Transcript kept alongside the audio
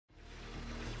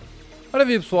Hello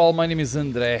people, my name is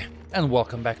André and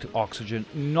welcome back to Oxygen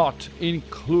Not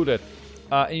Included.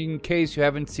 In case you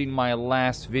haven't seen my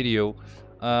last video,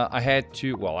 I had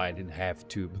to, well, I didn't have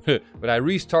to, but I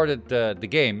restarted the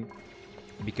game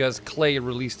because Clay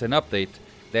released an update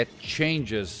that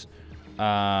changes,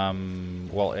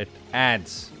 well, it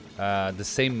adds the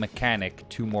same mechanic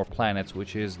to more planets,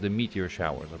 which is the meteor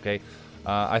showers, okay?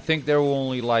 I think there were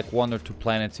only like 1 or 2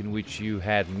 planets in which you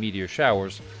had meteor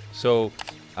showers, so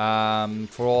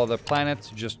for all the planets,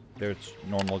 just there's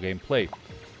normal gameplay.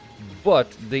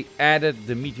 But they added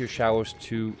the meteor showers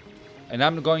to, and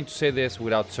I'm going to say this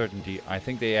without certainty, I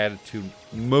think they added to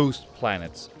most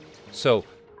planets. So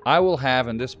I will have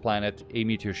on this planet a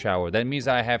meteor shower. That means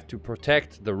I have to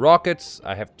protect the rockets.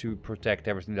 I have to protect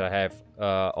everything that I have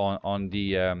on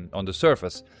the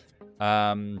surface,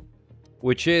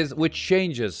 which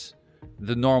changes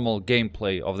the normal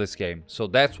gameplay of this game. So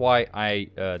that's why I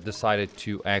decided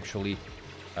to actually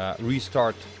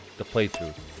restart the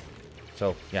playthrough.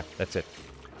 So yeah, that's it.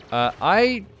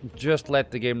 I just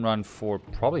let the game run for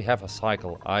probably half a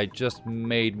cycle. I just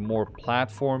made more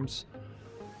platforms,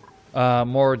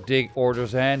 more dig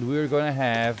orders, and we're gonna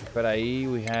have,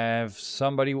 we have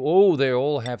somebody, oh, they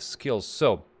all have skills.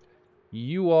 So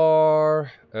you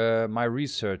are my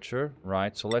researcher,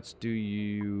 right? So let's do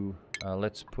you,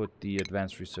 let's put the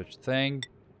advanced research thing.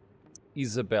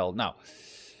 Isabel. Now,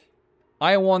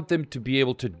 I want them to be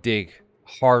able to dig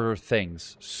harder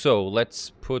things. So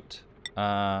let's put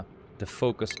the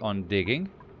focus on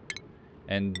digging.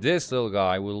 And this little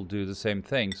guy will do the same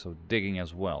thing, so digging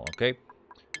as well, okay?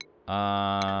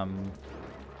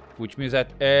 Which means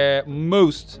that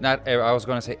most, not I was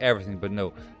gonna say everything, but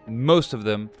no, most of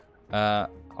them are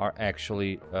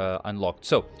actually unlocked.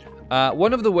 So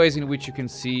one of the ways in which you can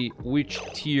see which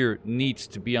tier needs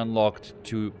to be unlocked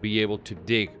to be able to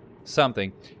dig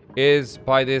something is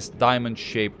by this diamond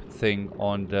shaped thing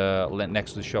on the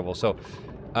next to the shovel. So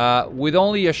with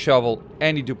only a shovel,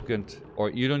 any duplicant, or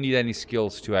you don't need any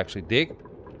skills to actually dig.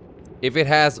 If it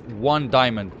has 1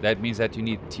 diamond, that means that you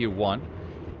need tier 1.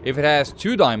 If it has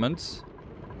 2 diamonds,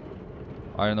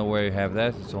 I don't know where you have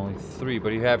that, it's only 3,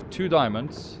 but you have 2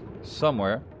 diamonds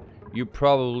somewhere, you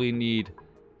probably need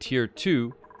tier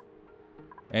 2.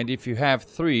 And if you have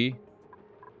 3,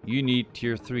 you need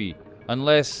tier 3.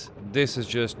 Unless this is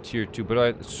just tier 2, but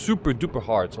it's super duper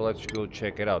hard, so let's go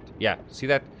check it out. Yeah, see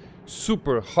that?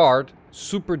 Super hard,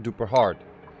 super duper hard.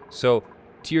 So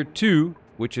tier 2,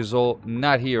 which is all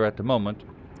not here at the moment,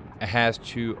 has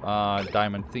 2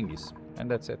 diamond thingies, and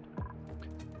that's it.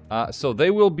 So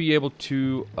they will be able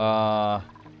to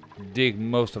dig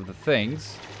most of the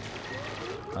things.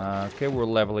 Okay, we're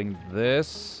leveling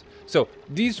this. So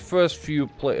these first few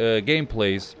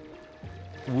gameplays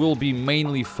will be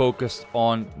mainly focused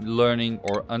on learning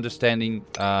or understanding,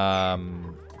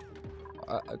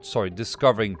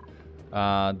 discovering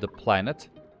the planet.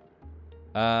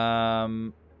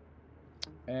 And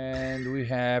we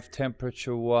have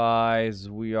temperature-wise,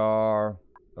 we are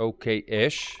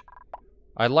okay-ish.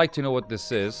 I'd like to know what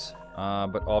this is,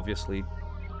 but obviously...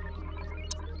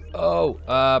 Oh,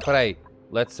 peraí.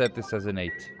 Let's set this as an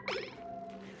 8.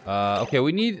 Okay,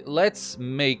 we need... Let's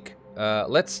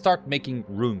start making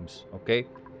rooms, okay?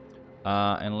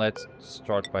 And let's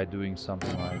start by doing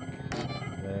something like...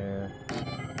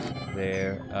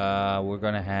 There. We're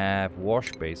gonna have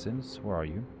wash basins. Where are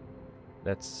you?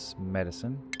 That's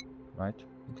medicine, right?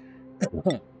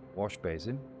 Wash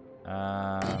basin.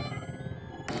 On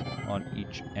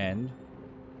each end.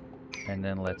 And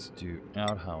then let's do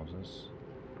outhouses.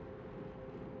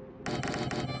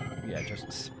 Yeah, just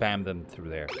spam them through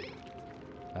there.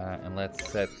 And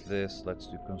let's set this. Let's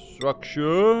do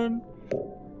construction.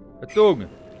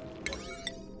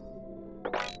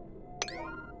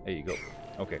 There you go.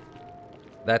 Okay.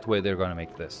 That way they're gonna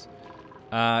make this.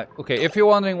 Okay, if you're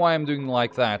wondering why I'm doing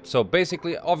like that, so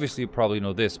basically, obviously you probably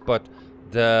know this, but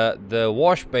the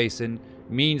wash basin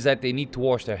means that they need to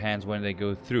wash their hands when they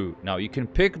go through. Now, you can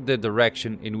pick the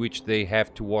direction in which they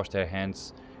have to wash their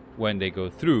hands when they go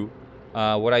through.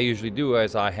 What I usually do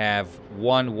is I have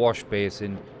 1 wash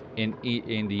basin in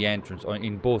the entrance, or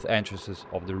in both entrances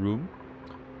of the room,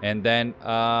 and then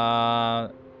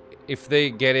if they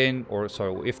get in, or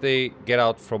sorry, if they get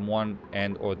out from one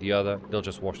end or the other, they'll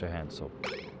just wash their hands. So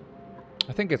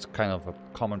I think it's kind of a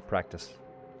common practice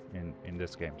in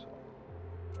this game. So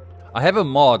I have a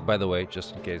mod, by the way,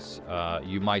 just in case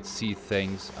you might see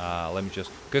things. Let me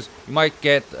just, because you might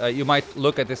get, you might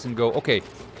look at this and go, okay,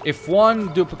 if one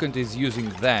duplicant is using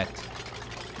that,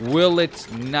 will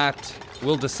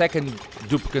the second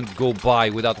duplicant go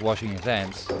by without washing his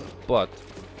hands? But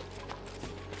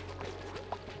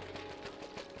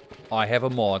I have a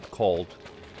mod called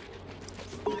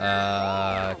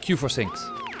Q for Sinks.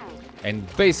 And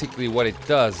basically what it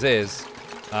does is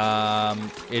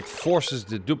it forces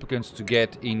the duplicants to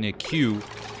get in a queue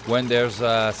when there's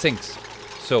sinks.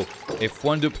 So if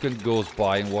one duplicant goes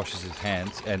by and washes his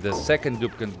hands, and the second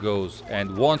duplicant goes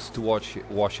and wants to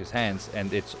wash his hands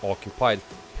and it's occupied,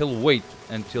 he'll wait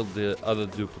until the other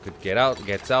duplicate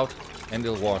gets out, and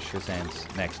he'll wash his hands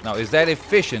next. Now, is that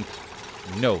efficient?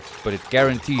 No, but it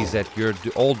guarantees that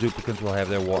all duplicants will have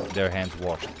their hands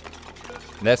washed.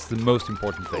 That's the most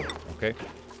important thing, okay?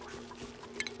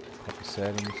 Copy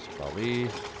settings, probably.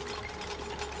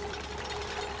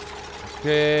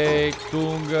 Okay,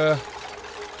 Tunga.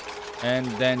 And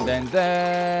then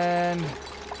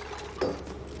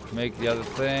make the other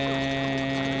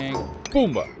thing.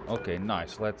 Boomba! Okay,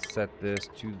 nice. Let's set this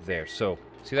to there. So,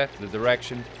 see that? The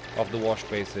direction of the wash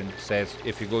basin says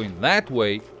if you're going that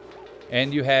way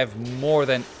and you have more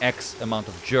than X amount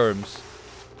of germs,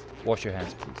 wash your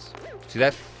hands, please. See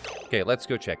that? Okay, let's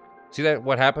go check. See that?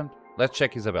 What happened? Let's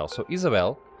check Isabel. So,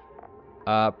 Isabel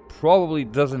probably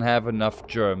doesn't have enough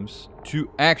germs to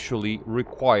actually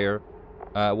require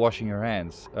washing her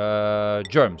hands.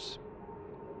 Germs.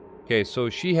 Okay, so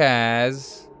she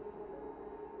has...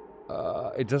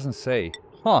 it doesn't say.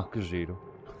 Huh, que giro.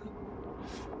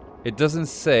 It doesn't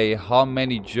say how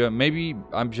many germs... Maybe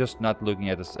I'm just not looking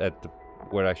at this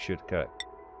where I should. Correct.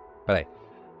 Peraí.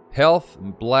 Health,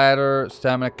 bladder,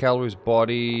 stamina, calories,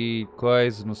 body,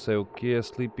 coisa, não sei o que,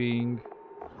 sleeping.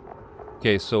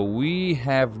 Okay, so we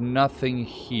have nothing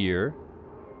here.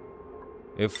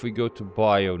 If we go to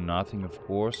bio, nothing, of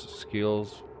course.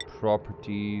 Skills,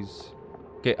 properties.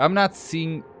 Okay, I'm not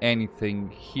seeing anything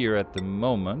here at the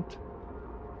moment.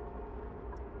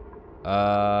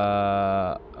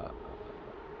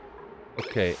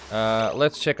 Okay,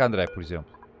 let's check André, por exemplo.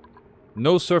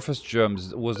 No surface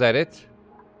germs. Was that it?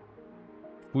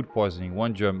 Food poisoning,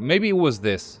 1 germ. Maybe it was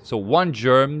this. So 1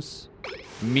 germs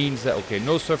means that... Okay,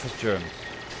 no surface germs.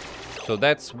 So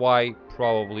that's why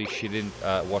probably she didn't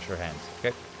wash her hands.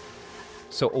 Okay.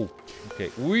 So, oh, okay.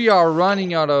 We are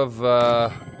running out of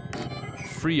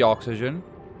free oxygen.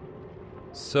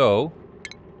 So,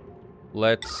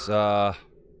 let's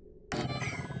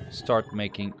start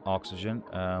making oxygen.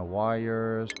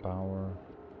 Wires, power.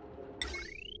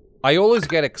 I always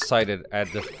get excited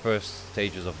at the first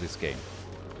stages of this game.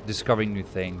 Discovering new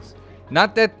things.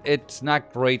 Not that it's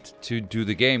not great to do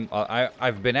the game.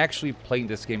 I've been actually playing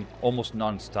this game almost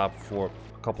non-stop for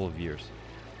a couple of years.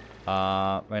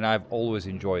 And I've always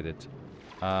enjoyed it.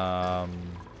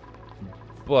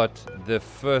 But the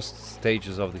first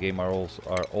stages of the game are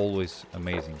always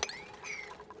amazing.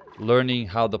 Learning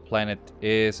how the planet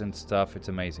is and stuff, it's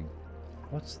amazing.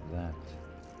 What's that?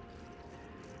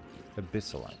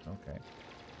 Abyssalite, okay.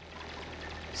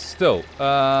 So,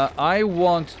 I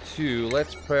want to...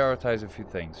 Let's prioritize a few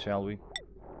things, shall we?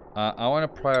 I want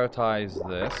to prioritize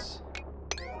this.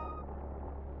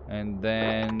 And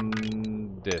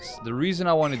then this. The reason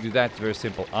I want to do that is very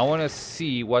simple. I want to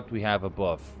see what we have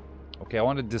above. Okay, I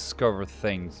want to discover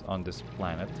things on this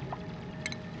planet.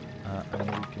 And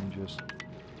we can just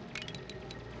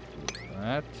do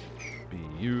that.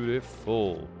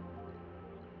 Beautiful.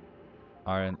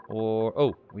 Iron ore.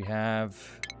 Oh, we have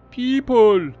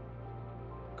people.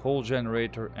 Coal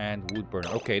generator and wood burner.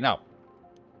 Okay, now.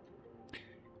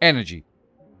 Energy.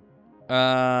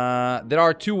 There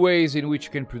are 2 ways in which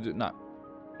you can produce... Now,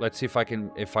 let's see if I can...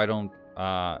 If I don't...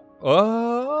 Oh!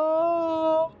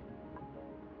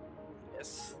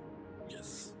 Yes.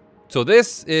 Yes. So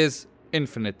this is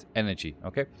infinite energy,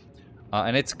 okay?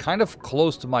 And it's kind of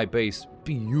close to my base.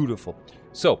 Beautiful.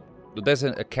 So, there's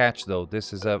a catch, though.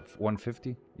 This is a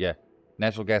 150? Yeah.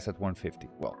 Natural gas at 150.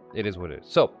 Well, it is what it is.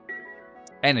 So,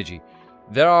 energy.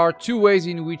 There are 2 ways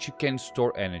in which you can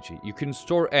store energy. You can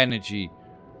store energy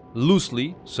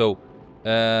loosely, so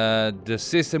the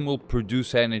system will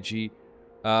produce energy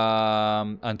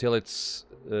until it's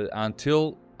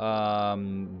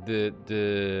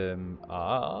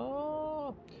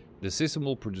the system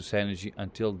will produce energy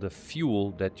until the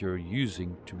fuel that you're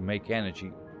using to make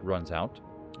energy runs out.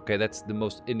 Okay, that's the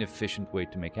most inefficient way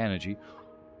to make energy.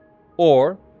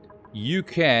 Or you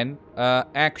can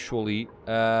actually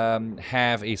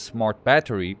have a smart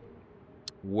battery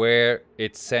where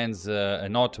it sends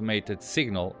an automated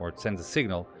signal, or it sends a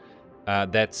signal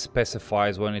that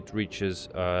specifies when it reaches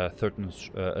a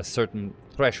certain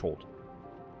threshold.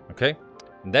 Okay,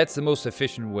 and that's the most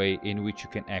efficient way in which you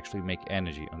can actually make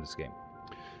energy on this game.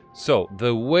 So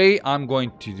the way I'm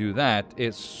going to do that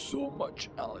is so much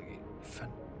algae,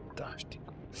 fantastic.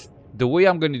 The way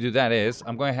I'm going to do that is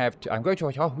I'm going to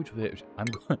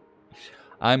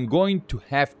I'm going to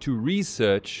have to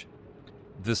research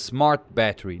the smart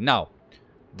battery. Now,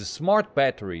 the smart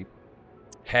battery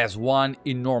has one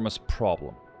enormous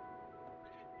problem.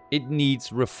 It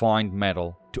needs refined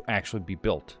metal to actually be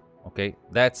built. Okay,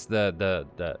 that's the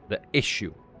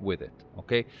issue with it.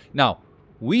 Okay, now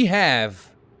we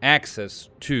have access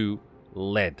to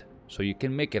lead, so you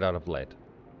can make it out of lead.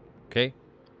 Okay,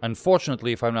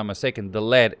 unfortunately, if I'm not mistaken, the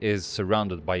lead is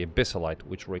surrounded by abyssalite,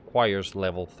 which requires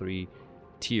level 3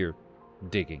 tier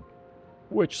digging,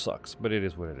 which sucks, but it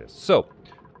is what it is. So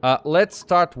let's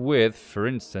start with, for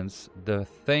instance, the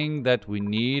thing that we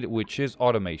need, which is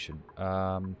automation.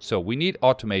 So we need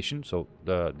automation, so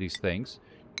these things,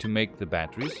 to make the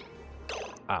batteries.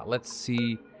 Let's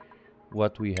see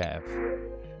what we have.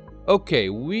 Okay,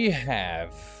 we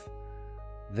have...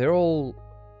 They're all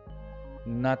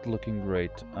not looking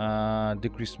great.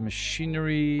 Decreased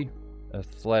machinery,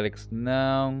 athletics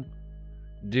now.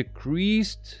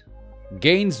 Decreased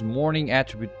gains morning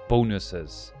attribute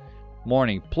bonuses.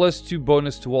 Morning, +2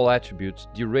 bonus to all attributes.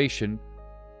 Duration,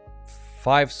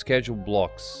 5 schedule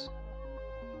blocks.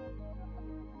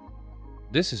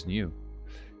 This is new.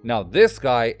 Now, this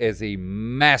guy is a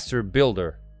master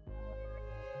builder,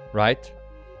 right?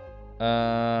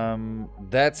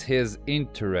 That's his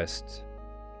interest.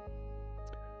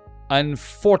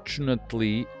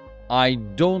 Unfortunately, I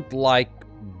don't like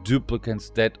duplicates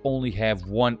that only have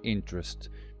one interest,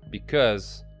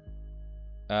 because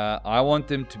I want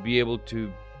them to be able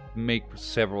to make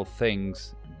several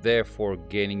things, therefore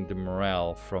gaining the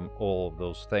morale from all of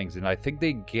those things. And I think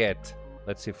they get,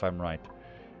 let's see if I'm right,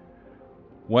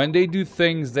 when they do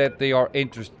things that they are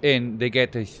interested in, they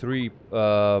get a 3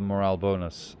 morale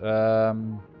bonus.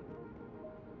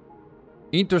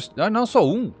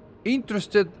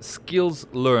 Interested skills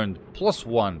learned,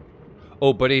 +1.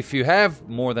 Oh, but if you have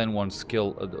more than one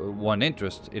skill, one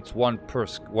interest, it's one per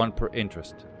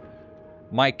interest.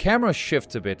 My camera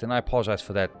shifts a bit, and I apologize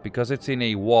for that, because it's in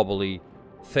a wobbly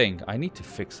thing. I need to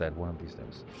fix that one of these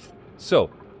days. So,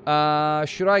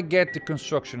 should I get the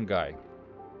construction guy?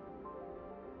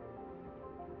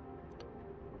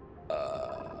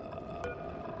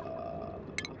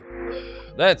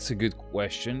 That's a good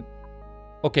question.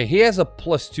 Okay, he has a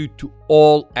 +2 to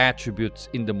all attributes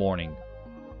in the morning.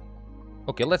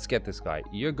 Okay, let's get this guy.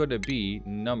 You're gonna be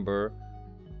number...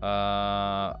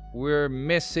 we're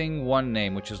missing one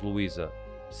name, which is Louisa.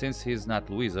 Since he's not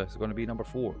Louisa, he's gonna be number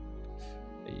 4.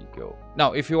 There you go.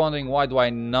 Now, if you're wondering why do I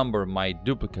number my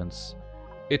duplicates,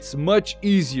 it's much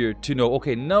easier to know,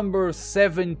 okay, number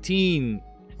 17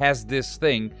 has this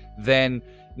thing, then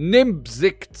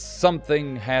Nimbzict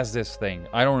something has this thing.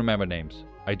 I don't remember names.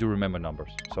 I do remember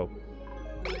numbers, so...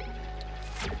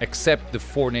 Except the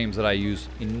 4 names that I use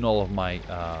in all of my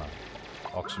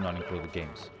Oxygen Not Included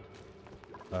games.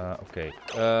 Okay,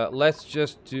 let's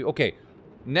just do... Okay,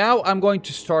 now I'm going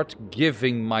to start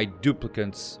giving my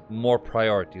duplicates more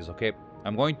priorities, okay?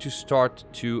 I'm going to start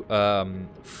to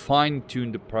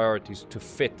fine-tune the priorities to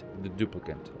fit the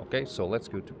duplicate, okay? So let's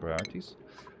go to priorities.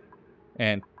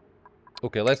 And,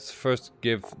 okay, let's first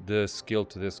give the skill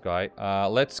to this guy.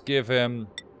 Let's give him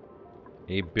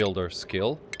a builder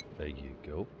skill. There you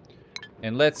go.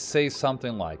 And let's say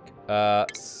something like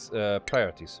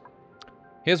priorities.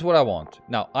 Here's what I want.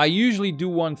 Now, I usually do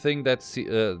one thing that's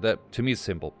that to me is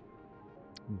simple.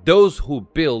 Those who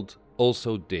build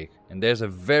also dig. And there's a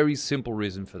very simple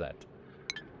reason for that.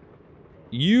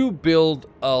 You build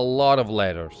a lot of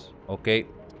ladders, okay?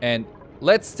 And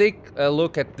let's take a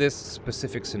look at this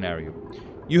specific scenario.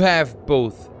 You have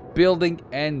both building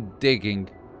and digging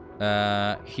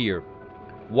here.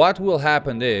 What will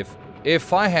happen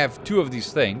if I have 2 of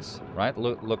these things, right?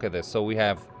 Look at this. So we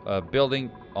have a building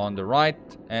on the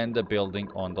right and a building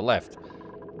on the left.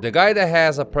 The guy that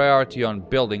has a priority on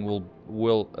building will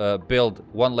build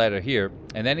 1 ladder here,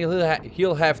 and then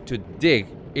he'll have to dig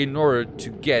in order to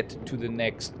get to the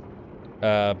next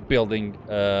building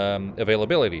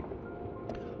availability.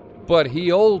 But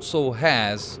he also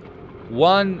has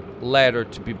 1 ladder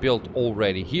to be built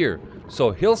already here.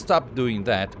 So he'll stop doing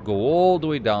that, go all the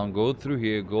way down, go through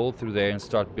here, go through there, and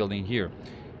start building here.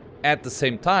 At the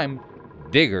same time,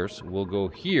 diggers will go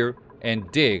here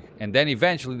and dig, and then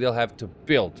eventually they'll have to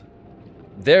build.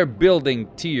 Their building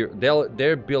tier,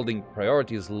 their building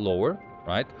priority is lower,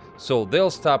 right? So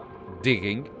they'll stop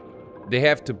digging, they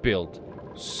have to build.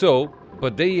 So,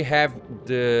 but they have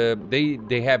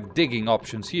they have digging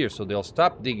options here, so they'll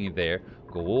stop digging there,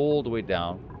 go all the way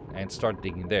down, and start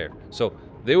digging there. So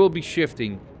they will be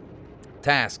shifting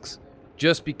tasks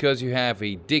just because you have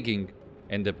a digging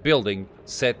and the building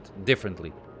set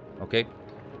differently, okay?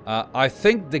 I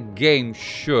think the game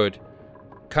should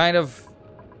kind of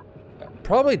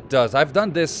probably does. I've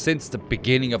done this since the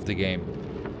beginning of the game.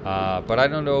 But I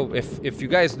don't know if you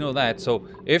guys know that. So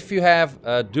if you have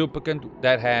a duplicant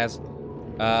that has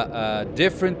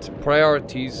different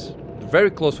priorities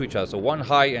very close to each other, so one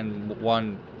high and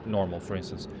one normal, for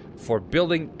instance, for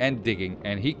building and digging,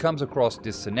 and he comes across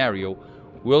this scenario,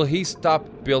 will he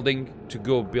stop building to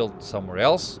go build somewhere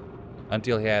else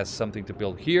until he has something to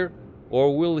build here?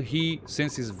 Or will he,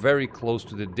 since he's very close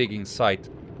to the digging site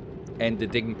and the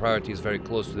digging priority is very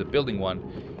close to the building one,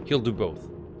 he'll do both?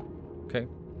 Okay?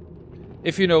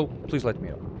 If you know, please let me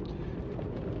know.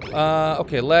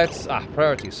 Okay, let's...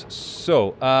 priorities.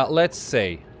 So, let's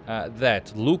say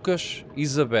that Lucas,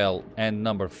 Isabel, and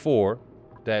number 4,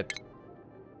 that...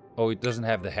 Oh, it doesn't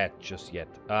have the hat just yet.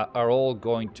 Are all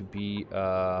going to be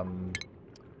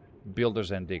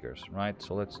builders and diggers, right?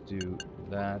 So let's do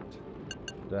that,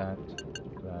 that.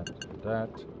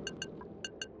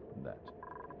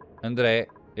 André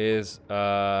is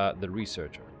the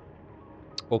researcher.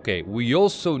 Okay, we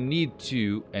also need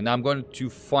to, and I'm going to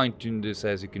fine-tune this,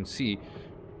 as you can see.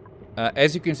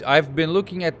 As you can see, I've been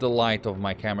looking at the light of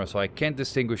my camera, so I can't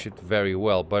distinguish it very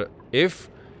well. But if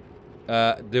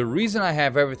the reason I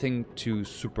have everything to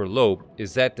super low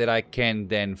is that I can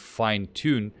then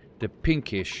fine-tune the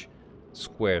pinkish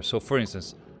square. So, for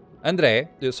instance,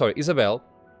 Isabel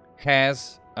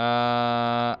has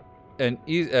a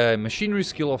machinery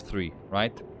skill of 3,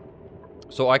 right?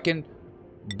 So I can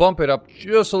bump it up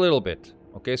just a little bit.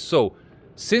 Okay, so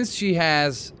since she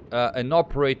has an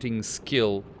operating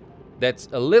skill that's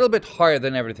a little bit higher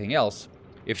than everything else,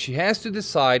 if she has to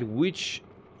decide which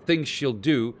things she'll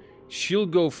do, she'll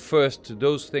go first to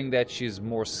those things that she's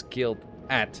more skilled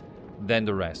at than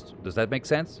the rest. Does that make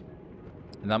sense?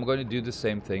 And I'm going to do the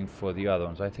same thing for the other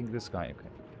ones. I think this guy, okay.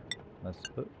 Let's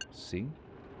see.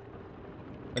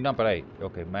 Number 8.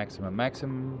 Okay, maximum.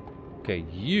 Okay,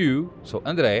 you. So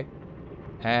André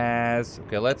has.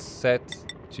 Okay, let's set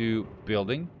to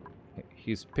building.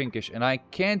 He's pinkish, and I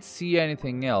can't see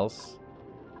anything else.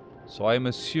 So I'm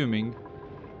assuming,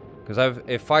 because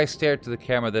if I stare to the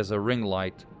camera, there's a ring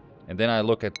light, and then I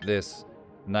look at this,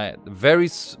 very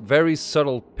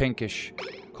subtle pinkish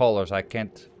colors. I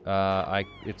can't.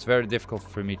 It's very difficult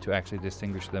for me to actually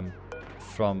distinguish them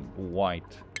from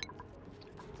white.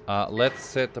 Let's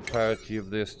set the priority of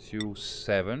this to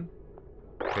 7.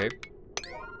 Okay.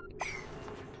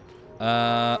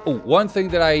 One thing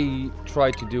that I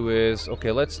try to do is... Okay,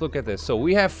 let's look at this. So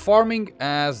we have farming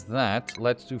as that.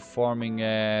 Let's do farming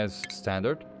as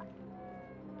standard.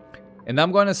 And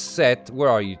I'm gonna set... Where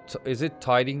are you? Is it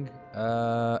tidying?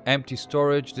 Empty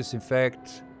storage,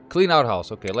 disinfect, clean out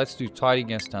house. Okay, let's do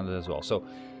tidying as standard as well. So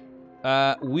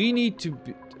we need to...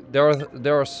 There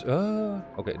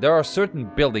are certain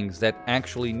buildings that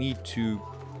actually need to...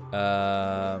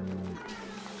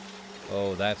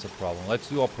 Oh, that's a problem. Let's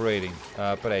do operating.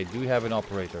 But I do have an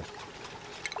operator.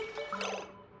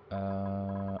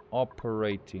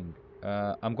 Operating.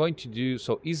 I'm going to do...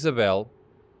 So, Isabel.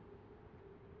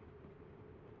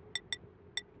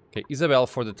 Okay, Isabel,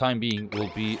 for the time being,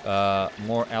 will be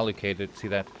more allocated. See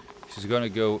that? She's going to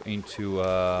go into...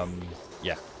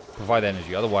 yeah, provide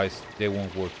energy. Otherwise, they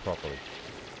won't work properly.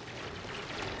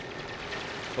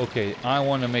 Okay, I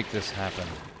want to make this happen.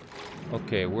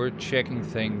 Okay, we're checking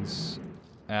things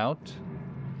out.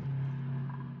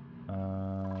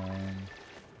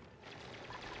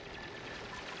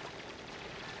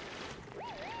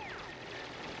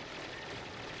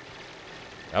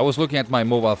 I was looking at my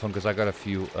mobile phone because I got a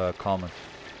few comments.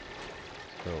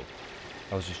 So,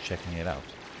 I was just checking it out.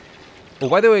 Oh,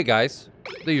 by the way, guys,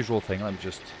 the usual thing. Let me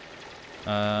just...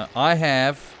 I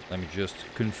have... Let me just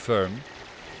confirm.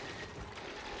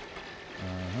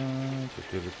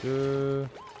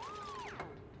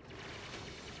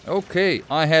 Okay,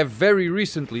 I have very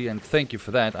recently, and thank you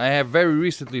for that, I have very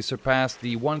recently surpassed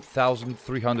the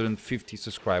 1,350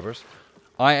 subscribers.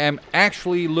 I am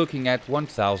actually looking at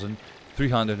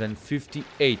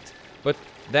 1,358, but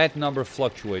that number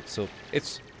fluctuates, so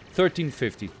it's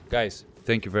 1,350. Guys,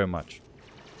 thank you very much.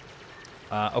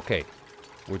 Okay,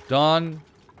 we're done.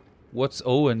 What's...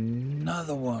 Oh,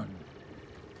 another one.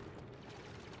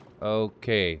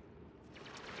 Okay.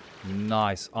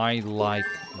 Nice. I like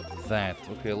that.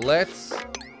 Okay, let's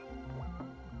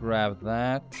grab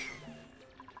that.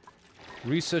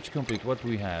 Research complete. What do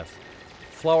we have?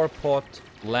 Flower pot,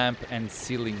 lamp, and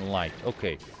ceiling light.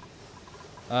 Okay.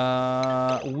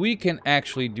 We can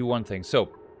actually do one thing. So,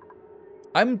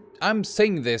 I'm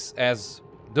saying this as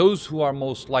those who are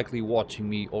most likely watching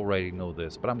me already know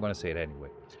this, but I'm gonna say it anyway.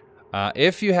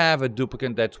 If you have a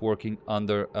duplicant that's working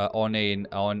under on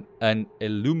an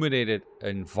illuminated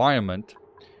environment,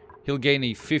 he'll gain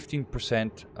a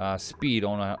 15% speed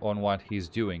on what he's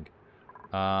doing.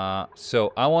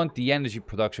 So I want the energy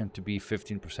production to be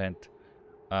 15%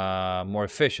 more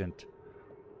efficient.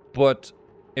 But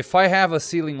if I have a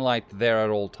ceiling light there at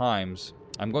all times,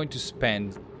 I'm going to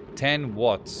spend 10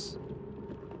 watts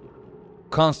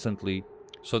constantly,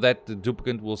 so that the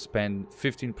duplicant will spend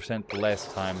 15%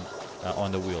 less time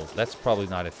on the wheel. That's probably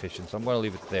not efficient, so I'm going to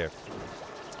leave it there.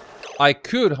 I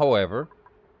could, however...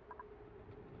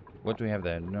 What do we have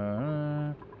there?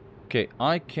 No. Okay,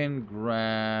 I can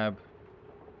grab...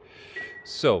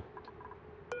 So,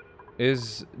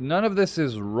 none of this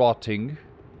is rotting.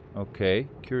 Okay,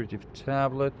 curative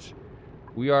tablet.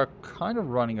 We are kind of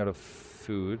running out of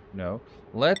food. No.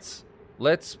 Let's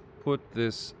put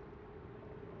this...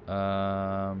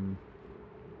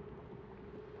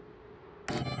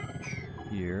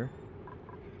 here.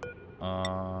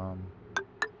 Well,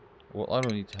 I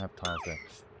don't need to have tiles there.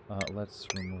 Let's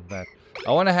remove that.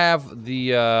 I want to have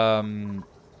the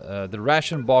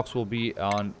ration box will be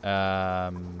on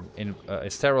in a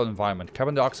sterile environment.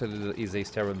 Carbon dioxide is a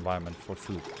sterile environment for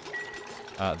food.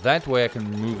 That way I can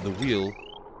move the wheel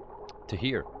to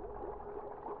here.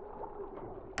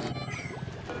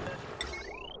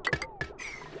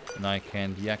 And I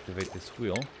can deactivate this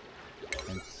wheel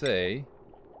and say,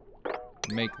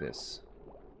 make this.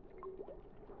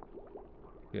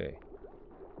 Okay.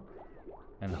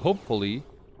 And hopefully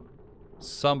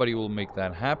somebody will make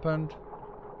that happen.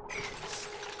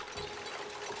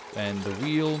 And the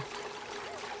wheel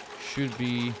should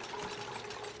be...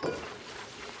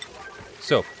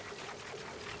 So,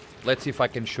 let's see if I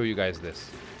can show you guys this.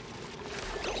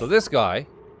 So this guy,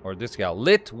 or this gal,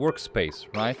 lit workspace,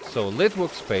 right? So lit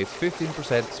workspace,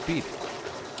 15% speed.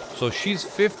 So she's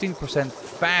 15%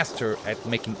 faster at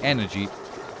making energy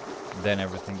than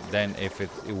if it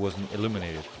wasn't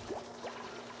illuminated.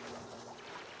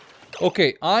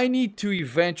 Okay, I need to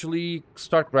eventually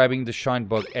start grabbing the shine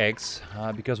bug eggs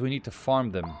because we need to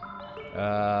farm them.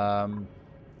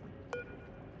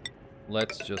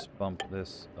 Let's just bump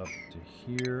this up to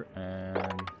here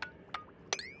and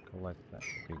collect that.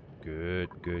 Okay,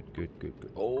 good.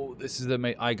 Oh, this is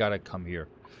the I gotta come here.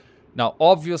 Now,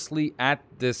 obviously, at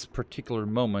this particular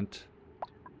moment,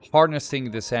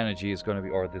 harnessing this energy is going to be,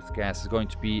 or this gas is going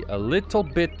to be a little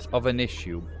bit of an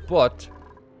issue, but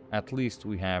at least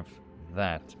we have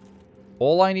that.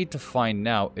 All I need to find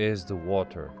now is the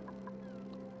water.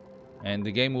 And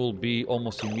the game will be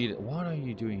almost immediate. What are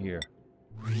you doing here?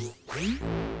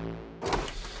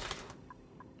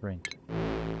 Print.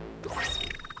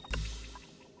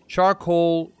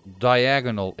 Charcoal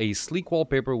diagonal. A sleek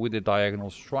wallpaper with a diagonal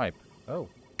stripe. Oh.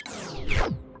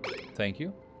 Thank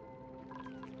you.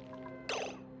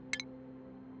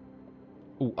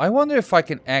 Ooh, I wonder if I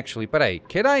can actually... But hey,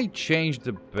 can I change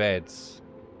the beds?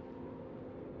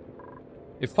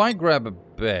 If I grab a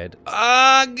bed...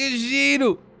 Ah, que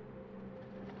giro!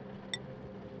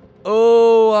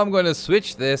 Oh, I'm gonna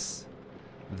switch this.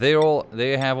 They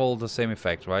have all the same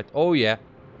effect, right? Oh yeah.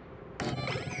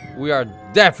 We are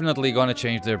definitely gonna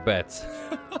change their beds.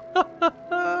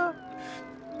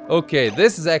 Okay,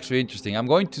 this is actually interesting. I'm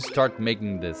going to start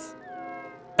making this.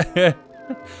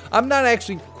 I'm not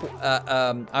actually...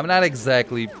 I'm not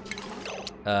exactly...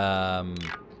 a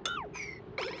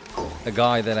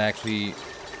guy that actually...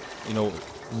 you know,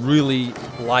 really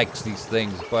likes these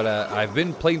things, but I've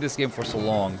been playing this game for so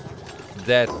long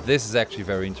that this is actually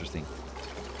very interesting.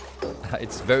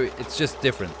 It's just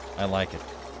different. I like it.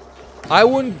 I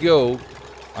wouldn't go,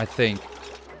 I think,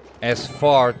 as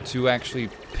far to actually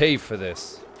pay for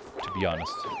this, to be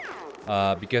honest,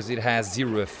 because it has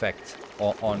zero effect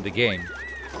on the game.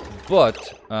 But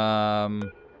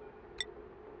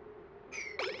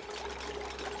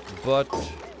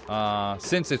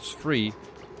since it's free,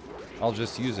 I'll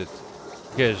just use it.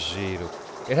 Que giro.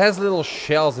 It has little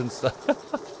shells and stuff.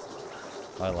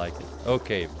 I like it.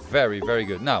 Okay, very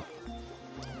good. Now,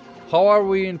 how are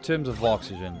we in terms of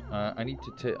oxygen? I need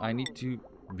to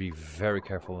be very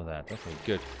careful with that. Okay,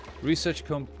 good. Research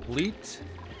complete.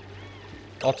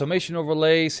 Automation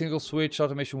overlay, single switch,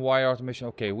 automation wire, automation.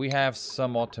 Okay, we have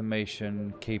some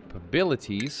automation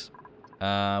capabilities,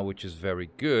 which is very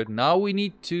good. Now we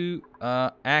need to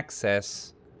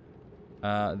access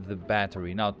the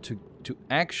battery. Now, to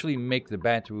actually make the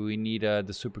battery, we need the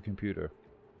supercomputer,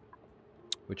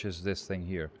 which is this thing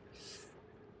here.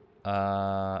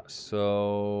 Where's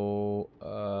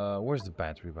the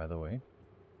battery, by the way?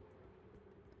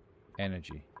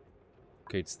 Energy.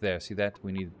 Okay, it's there. See that?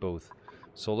 We need both.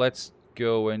 So let's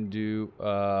go and do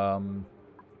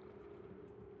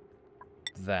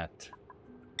that.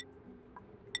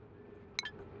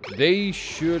 They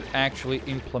should actually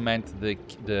implement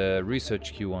the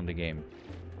research queue on the game.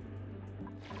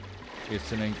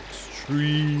 It's an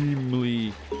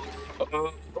extremely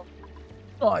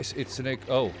nice. It's an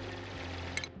oh.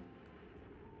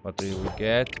 What do we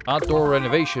get? Outdoor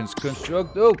renovations.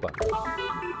 Construct open.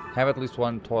 Have at least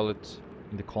one toilet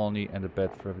in the colony and a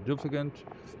bed for every duplicant.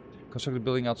 Construct a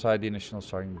building outside the initial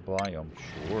starting biome.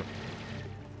 Sure.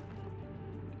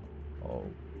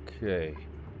 Okay.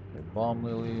 Bomb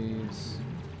lilies.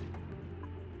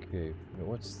 Okay.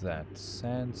 What's that?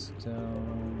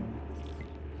 Sandstone.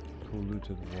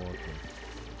 Polluted water.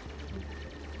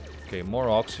 Okay, more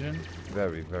oxygen.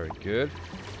 Very, very good.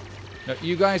 Now,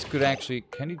 you guys could actually...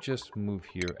 Can you just move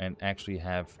here and actually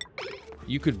have...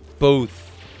 You could both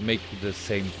make the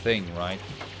same thing, right?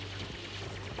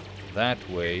 That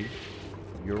way,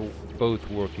 you're both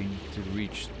working to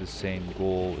reach the same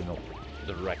goal in a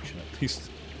direction, at least.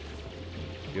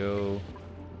 Go.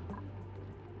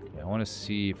 Okay, I want to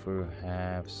see if we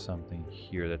have something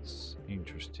here that's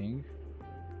interesting.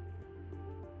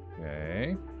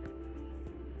 Okay.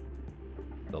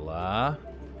 Voila.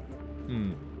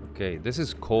 Okay, this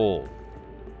is coal.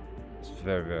 It's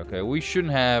very, very okay. We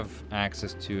shouldn't have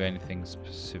access to anything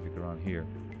specific around here.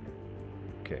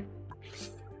 Okay.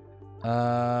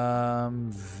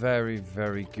 Very,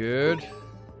 very good.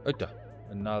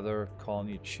 Another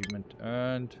colony achievement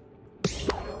earned.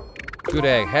 Good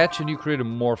egg. Hatch and you create a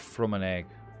morph from an egg.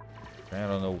 I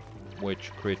don't know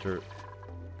which critter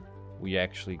we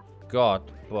actually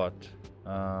got, but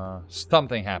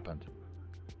something happened.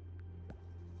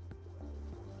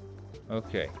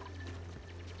 Okay.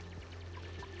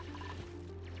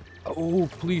 Oh,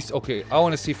 please. Okay, I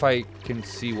want to see if I can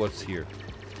see what's here.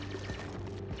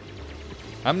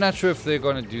 I'm not sure if they're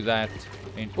gonna do that.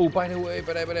 Oh, by the way,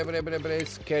 but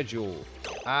schedule.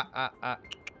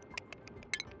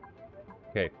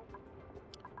 Okay.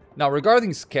 Now,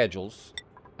 regarding schedules,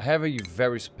 I have a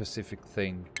very specific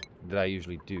thing that I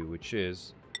usually do, which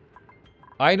is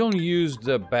I don't use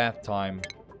the bath time.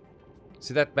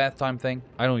 See that bath time thing?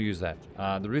 I don't use that.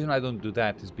 The reason I don't do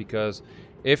that is because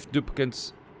if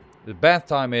duplicates, the bath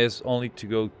time is only to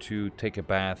go to take a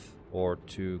bath or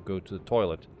to go to the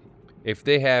toilet. If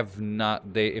they have not,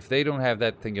 if they don't have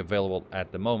that thing available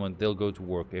at the moment, they'll go to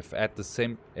work. If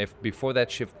before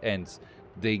that shift ends,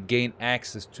 they gain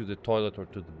access to the toilet or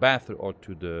to the bathroom or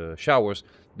to the showers,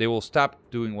 they will stop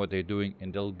doing what they're doing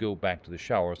and they'll go back to the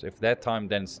showers. If that time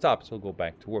then stops, they'll go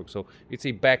back to work. So it's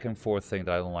a back and forth thing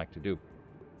that I don't like to do.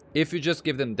 If you just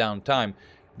give them downtime,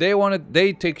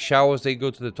 they take showers, they go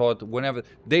to the toilet whenever.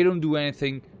 They don't do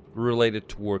anything related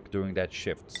to work during that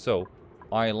shift. So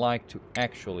I like to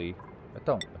actually...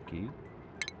 Então, aqui.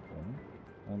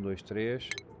 1, 2, 3.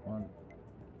 1.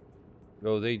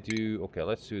 Oh, they do... Okay,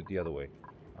 let's do it the other way.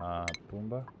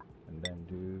 Pumba. And then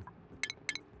do...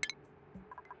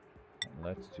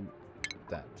 Let's do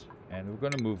that. And we're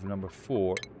gonna move number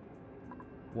 4.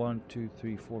 1, 2,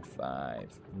 3, 4,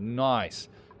 5. Nice.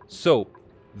 So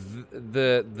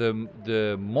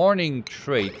the morning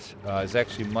trait is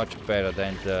actually much better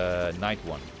than the night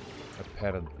one,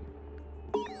 apparently.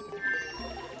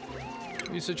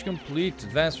 Research complete.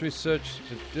 Advanced research.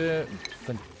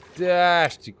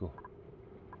 Fantastico.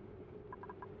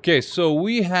 Okay, so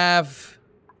we have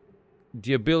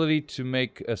the ability to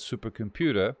make a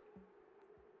supercomputer.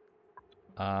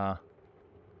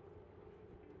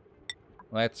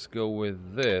 Let's go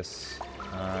with this.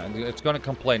 It's gonna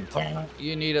complain.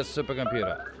 You need a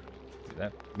supercomputer. See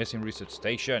that? Missing research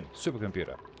station.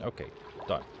 Supercomputer. Okay,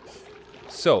 done.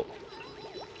 So,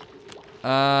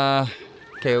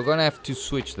 okay, we're gonna have to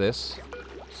switch this.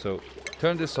 So,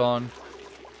 turn this on.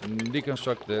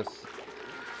 Deconstruct this.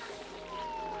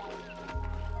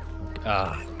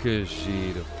 Que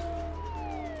giro.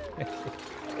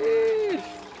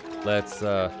 Let's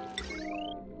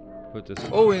put this.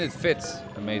 Oh, and it fits.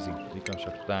 Amazing.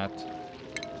 Deconstruct that.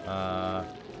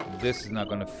 This is not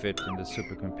gonna fit in the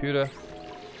supercomputer.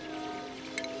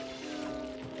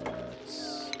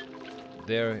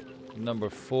 There, number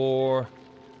 4.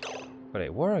 Wait,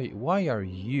 where are you? Why are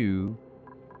you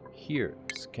here?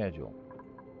 Schedule.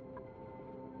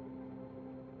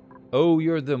 Oh,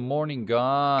 you're the morning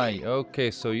guy.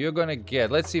 Okay, so you're gonna get...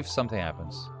 Let's see if something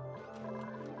happens.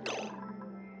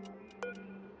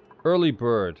 Early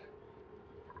bird.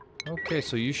 Okay,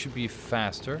 so you should be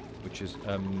faster, which is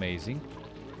amazing.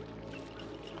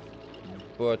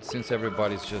 But since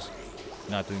everybody's just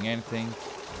not doing anything,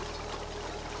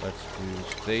 let's do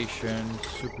station,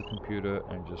 supercomputer,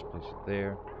 and just place it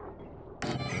there.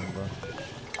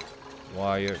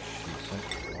 Wire,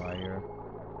 wire.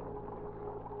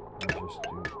 And just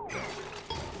do that.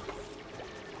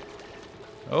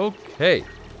 Okay.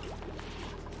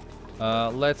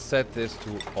 Let's set this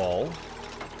to all.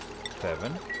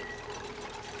 7.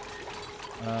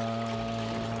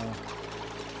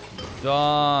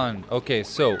 Done. Okay,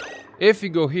 so if you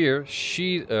go here,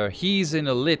 he's in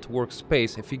a lit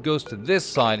workspace. If he goes to this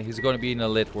side, he's going to be in a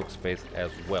lit workspace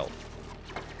as well,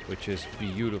 which is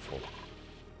beautiful.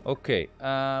 Okay,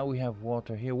 we have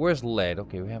water here. Where's lead?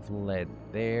 Okay, we have lead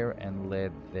there and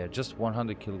lead there. Just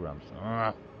 100 kilograms.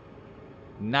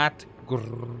 Not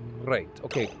great.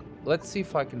 Okay, let's see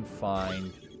if I can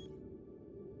find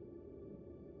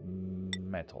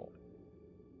metal.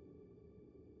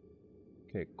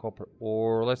 Okay, copper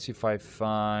ore. Let's see if I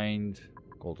find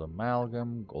gold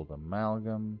amalgam. Gold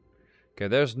amalgam. Okay,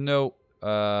 there's no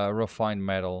refined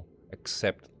metal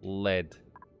except lead.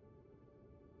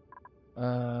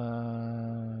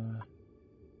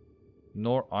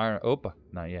 Nor iron. Opa.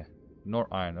 No, yeah. Nor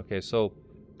iron. Okay, so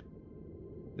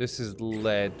this is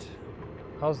lead.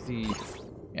 How's the...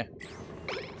 Yeah.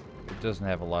 It doesn't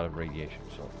have a lot of radiation,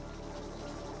 so...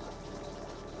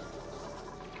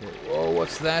 Okay. Whoa,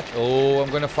 what's that? Oh, I'm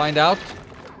gonna find out.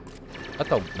 I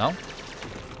thought... No?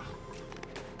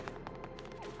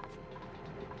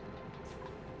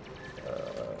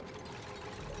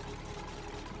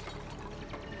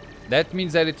 That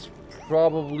means that it's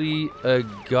probably a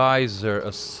geyser,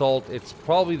 a salt. It's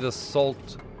probably the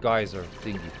salt geyser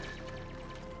thingy.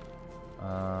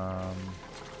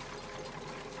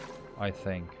 I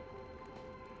think.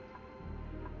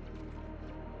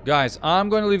 Guys, I'm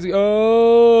going to leave the...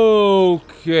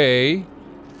 Okay.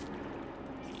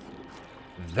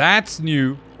 That's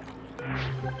new.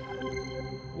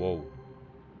 Whoa.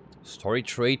 Story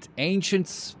trait, ancient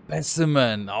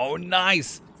specimen. Oh,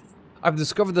 nice. I've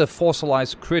discovered a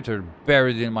fossilized critter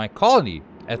buried in my colony,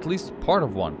 at least part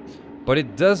of one, but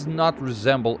it does not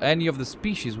resemble any of the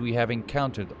species we have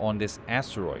encountered on this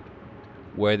asteroid.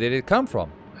 Where did it come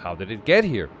from? How did it get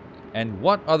here? And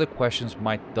what other questions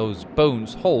might those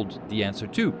bones hold the answer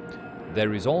to?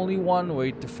 There is only one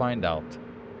way to find out.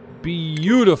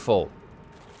 Beautiful!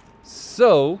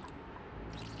 So,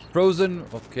 frozen,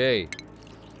 okay.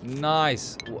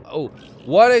 Nice. Oh,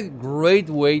 what a great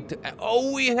way to...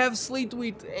 Oh, we have sleet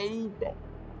wheat.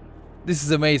 This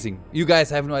is amazing. You guys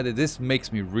have no idea. This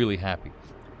makes me really happy.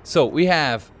 So, we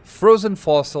have frozen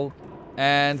fossil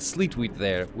and sleet wheat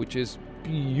there, which is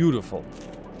beautiful.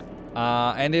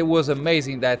 And it was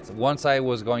amazing that once I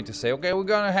was going to say, okay, we're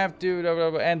going to have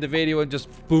to end the video, and just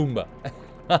boom.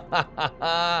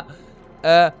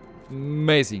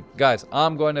 Amazing. Guys,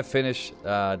 I'm going to finish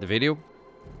the video.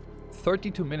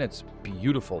 32 minutes,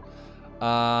 beautiful.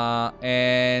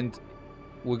 And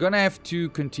we're gonna have to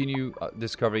continue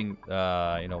discovering,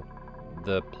 you know,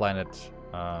 the planet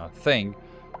thing.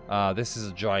 This is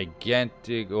a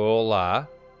gigantic hola.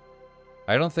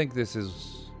 I don't think this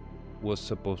was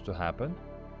supposed to happen.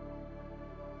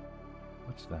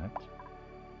 What's that?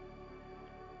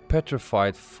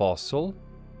 Petrified fossil.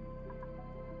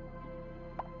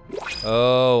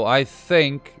 Oh, I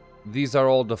think these are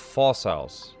all the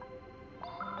fossils.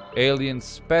 Alien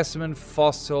specimen,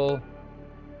 fossil.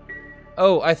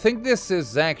 Oh, I think this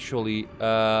is actually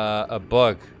a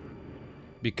bug.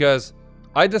 Because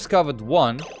I discovered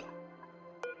one.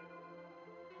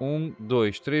 1,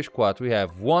 2, 3, 4. We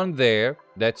have 1 there.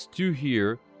 That's 2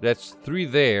 here. That's 3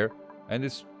 there. And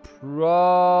it's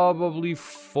probably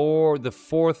 4. The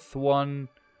 4th one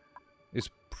is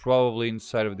probably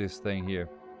inside of this thing here.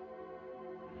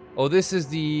 Oh, this is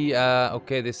the...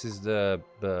 okay, this is the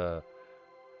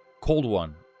cold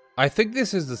one. I think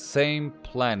this is the same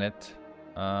planet,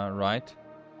 right?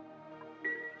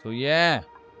 So yeah.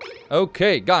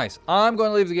 Okay, guys, I'm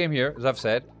gonna leave the game here, as I've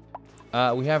said.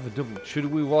 We have a duplicate. Should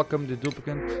we welcome the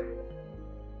duplicant?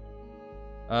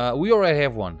 We already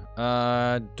have one.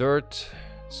 Dirt,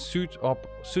 suit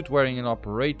wearing and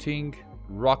operating,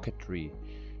 rocketry.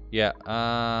 Yeah.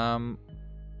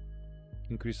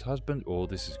 Increased husband. Oh,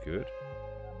 this is good.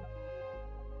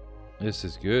 This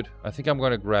is good. I think I'm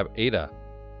gonna grab Ada.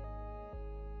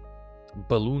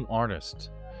 Balloon artist.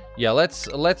 Yeah,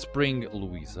 let's bring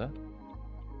Louisa.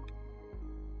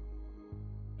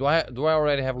 Do I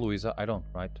already have Louisa? I don't,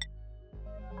 right?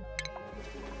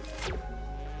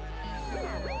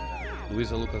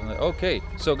 Louisa, look at that. Okay,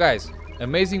 so guys,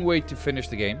 amazing way to finish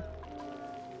the game.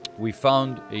 We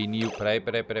found a new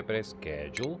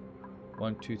schedule.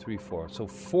 1, 2, 3, 4. So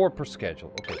 4 per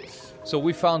schedule. Okay. So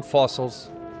we found fossils.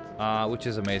 Which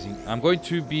is amazing. I'm going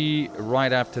to be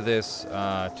right after this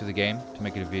to the game to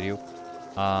make it a video.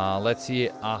 Let's see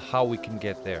how we can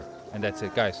get there. And that's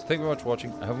it, guys. Thank you very much for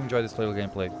watching. I hope you enjoyed this little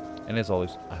gameplay. And as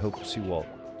always, I hope to see you all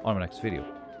on my next video.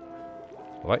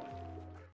 Bye-bye.